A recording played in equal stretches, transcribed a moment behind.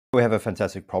We have a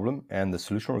fantastic problem, and the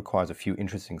solution requires a few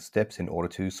interesting steps in order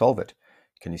to solve it.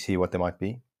 Can you see what they might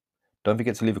be? Don't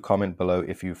forget to leave a comment below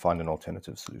if you find an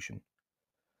alternative solution.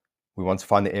 We want to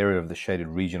find the area of the shaded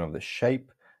region of the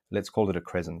shape. Let's call it a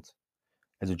crescent.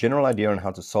 As a general idea on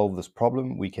how to solve this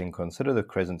problem, we can consider the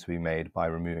crescent to be made by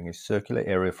removing a circular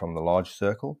area from the large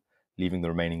circle, leaving the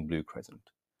remaining blue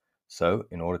crescent. So,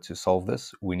 in order to solve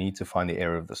this, we need to find the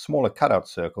area of the smaller cutout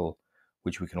circle,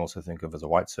 which we can also think of as a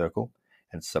white circle,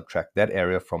 and subtract that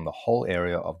area from the whole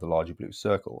area of the larger blue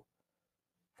circle.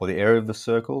 For the area of the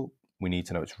circle, we need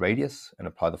to know its radius and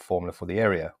apply the formula for the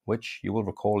area, which you will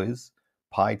recall is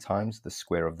pi times the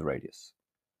square of the radius.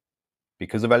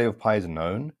 Because the value of pi is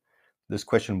known, this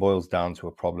question boils down to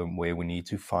a problem where we need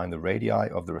to find the radii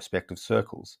of the respective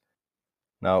circles.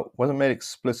 Now, it wasn't made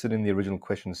explicit in the original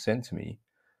question sent to me,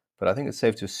 but I think it's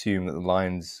safe to assume that the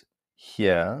lines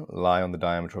here lie on the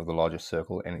diameter of the largest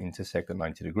circle and intersect at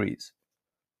 90 degrees.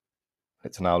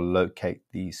 Let's now locate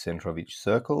the center of each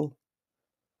circle.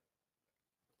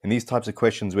 In these types of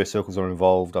questions where circles are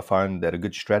involved, I find that a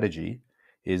good strategy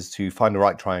is to find the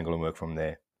right triangle and work from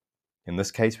there. In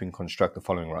this case, we can construct the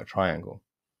following right triangle,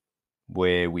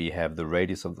 where we have the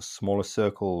radius of the smaller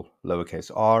circle,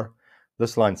 lowercase r,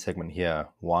 this line segment here,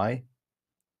 y,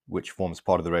 which forms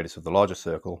part of the radius of the larger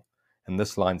circle, and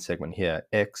this line segment here,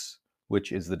 x,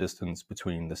 which is the distance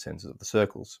between the centers of the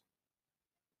circles.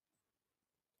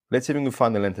 Let's see if we can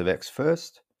find the length of x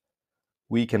first.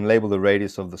 We can label the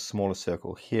radius of the smaller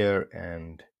circle here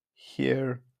and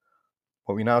here.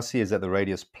 What we now see is that the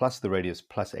radius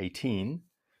plus 18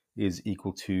 is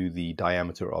equal to the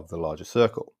diameter of the larger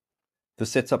circle. This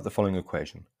sets up the following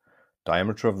equation.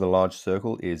 Diameter of the large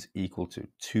circle is equal to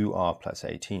 2r plus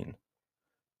 18.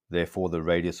 Therefore, the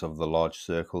radius of the large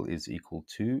circle is equal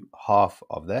to half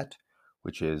of that,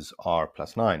 which is r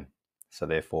plus 9. So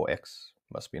therefore, x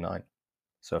must be 9.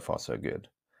 So far, so good.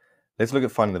 Let's look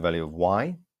at finding the value of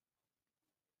y.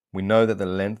 We know that the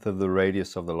length of the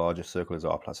radius of the larger circle is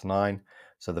r plus 9,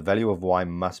 so the value of y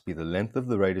must be the length of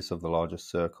the radius of the larger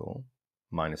circle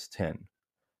minus 10.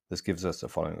 This gives us the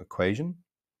following equation,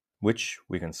 which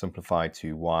we can simplify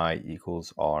to y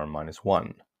equals r minus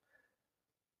 1.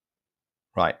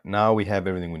 Right, now we have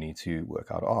everything we need to work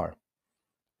out r.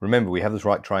 Remember, we have this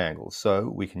right triangle,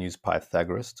 so we can use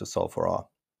Pythagoras to solve for r.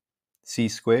 C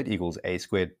squared equals a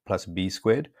squared plus b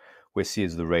squared, where c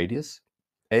is the radius,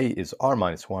 a is r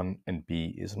minus 1, and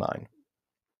b is 9.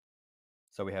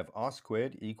 So we have r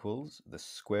squared equals the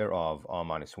square of r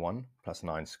minus 1 plus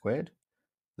 9 squared.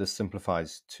 This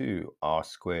simplifies to r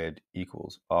squared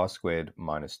equals r squared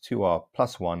minus 2r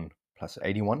plus 1 plus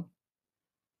 81.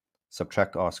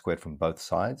 Subtract r squared from both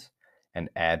sides and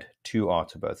add 2r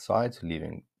to both sides,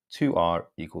 leaving 2r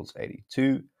equals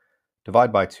 82.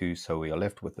 Divide by 2, so we are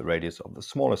left with the radius of the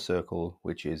smaller circle,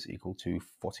 which is equal to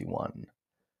 41.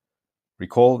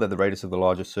 Recall that the radius of the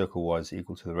larger circle was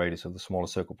equal to the radius of the smaller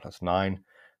circle plus 9,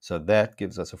 so that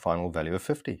gives us a final value of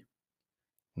 50.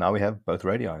 Now we have both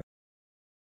radii.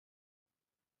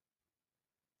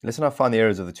 Let's now find the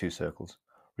areas of the two circles.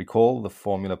 Recall the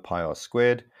formula pi r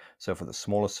squared, so for the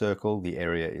smaller circle, the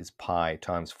area is pi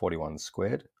times 41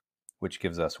 squared, which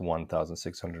gives us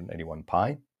 1,681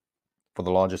 pi. For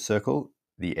the larger circle,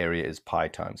 the area is pi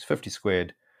times 50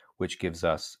 squared, which gives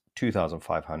us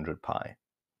 2,500 pi.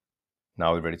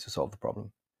 Now we're ready to solve the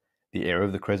problem. The area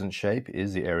of the crescent shape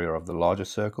is the area of the larger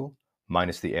circle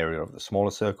minus the area of the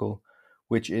smaller circle,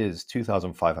 which is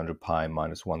 2,500 pi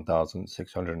minus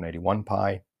 1,681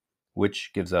 pi,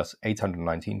 which gives us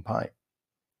 819 pi,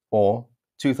 or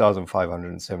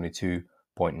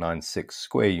 2,572.96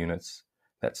 square units.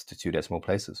 That's to 2 decimal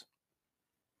places.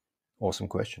 Awesome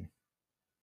question.